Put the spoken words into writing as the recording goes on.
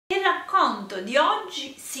Il racconto di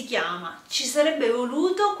oggi si chiama Ci sarebbe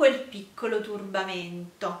voluto quel piccolo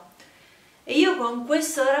turbamento e io con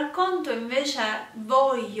questo racconto invece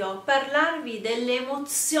voglio parlarvi delle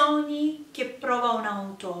emozioni che prova un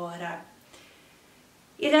autore.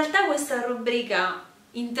 In realtà questa rubrica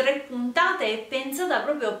in 3 puntate è pensata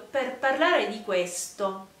proprio per parlare di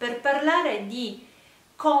questo, per parlare di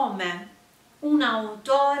come un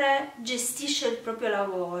autore gestisce il proprio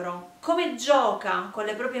lavoro, come gioca con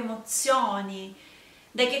le proprie emozioni,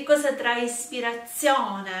 da che cosa trae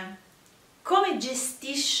ispirazione, come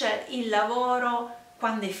gestisce il lavoro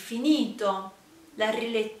quando è finito, la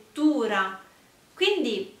rilettura.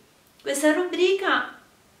 Quindi questa rubrica,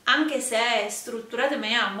 anche se è strutturata in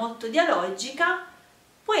maniera molto dialogica,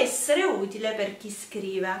 può essere utile per chi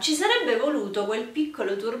scrive. Ci sarebbe voluto quel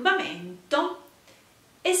piccolo turbamento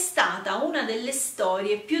è stata una delle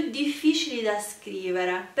storie più difficili da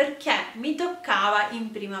scrivere perché mi toccava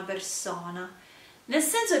in prima persona, nel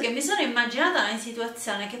senso che mi sono immaginata una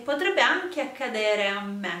situazione che potrebbe anche accadere a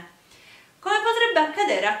me, come potrebbe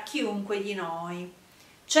accadere a chiunque di noi,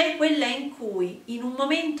 cioè quella in cui in un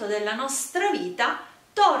momento della nostra vita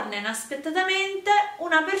torna inaspettatamente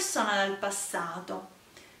una persona dal passato.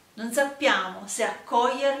 Non sappiamo se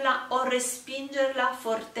accoglierla o respingerla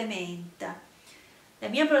fortemente. La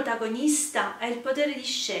mia protagonista ha il potere di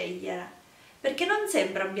scegliere, perché non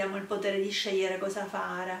sempre abbiamo il potere di scegliere cosa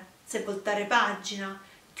fare, se voltare pagina,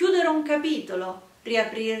 chiudere un capitolo,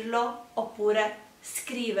 riaprirlo oppure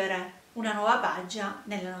scrivere una nuova pagina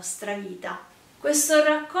nella nostra vita. Questo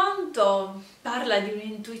racconto parla di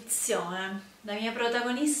un'intuizione. La mia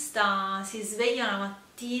protagonista si sveglia una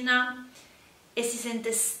mattina e si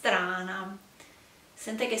sente strana,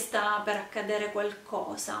 sente che sta per accadere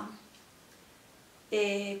qualcosa.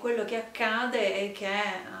 E quello che accade è che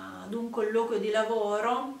ad un colloquio di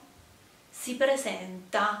lavoro si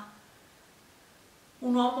presenta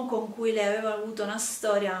un uomo con cui lei aveva avuto una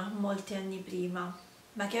storia molti anni prima,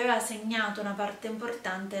 ma che aveva segnato una parte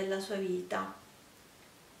importante della sua vita.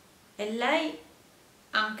 E lei,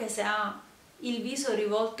 anche se ha il viso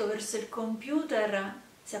rivolto verso il computer,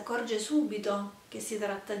 si accorge subito che si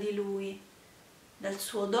tratta di lui, dal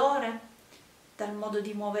suo odore, dal modo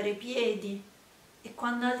di muovere i piedi, e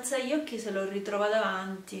quando alza gli occhi se lo ritrova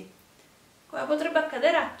davanti, come potrebbe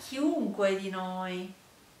accadere a chiunque di noi.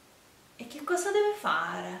 E che cosa deve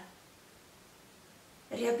fare?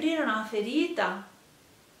 Riaprire una ferita?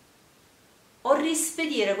 O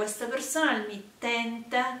rispedire questa persona al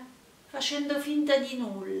mittente facendo finta di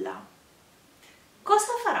nulla?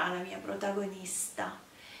 Cosa farà la mia protagonista?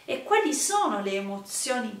 E quali sono le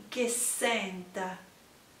emozioni che sente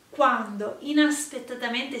quando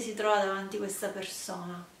inaspettatamente si trova davanti questa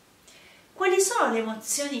persona? Quali sono le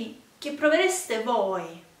emozioni che provereste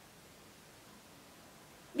voi?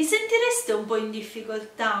 Vi sentireste un po' in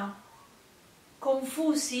difficoltà?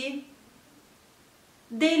 Confusi?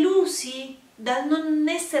 Delusi dal non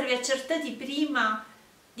esservi accertati prima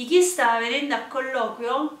di chi stava venendo a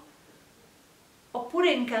colloquio?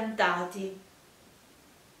 Oppure incantati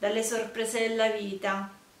dalle sorprese della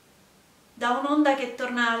vita? Da un'onda che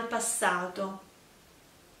torna dal passato?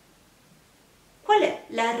 Qual è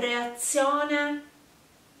la reazione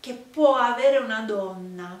che può avere una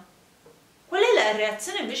donna? Qual è la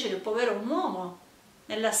reazione invece che può avere un uomo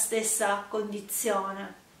nella stessa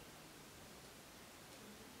condizione?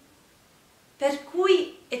 Per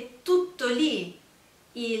cui è tutto lì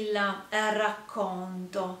il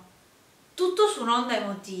racconto, tutto su un'onda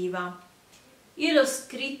emotiva. Io l'ho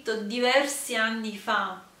scritto diversi anni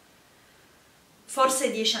fa,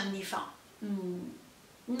 forse 10 anni fa,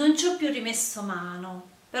 non ci ho più rimesso mano,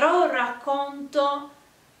 però è un racconto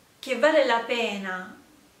che vale la pena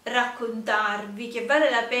raccontarvi, che vale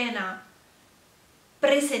la pena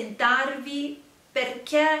presentarvi,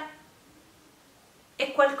 perché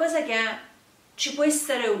è qualcosa che ci può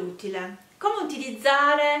essere utile. Come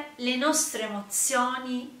utilizzare le nostre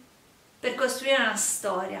emozioni per costruire una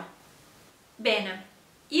storia. Bene.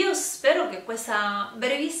 Io spero che questa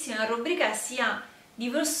brevissima rubrica sia di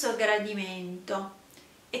vostro gradimento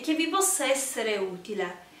e che vi possa essere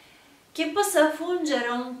utile, che possa fungere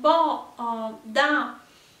un po' da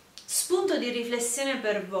spunto di riflessione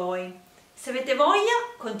per voi. Se avete voglia,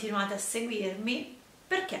 continuate a seguirmi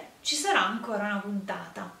perché ci sarà ancora una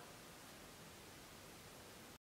puntata.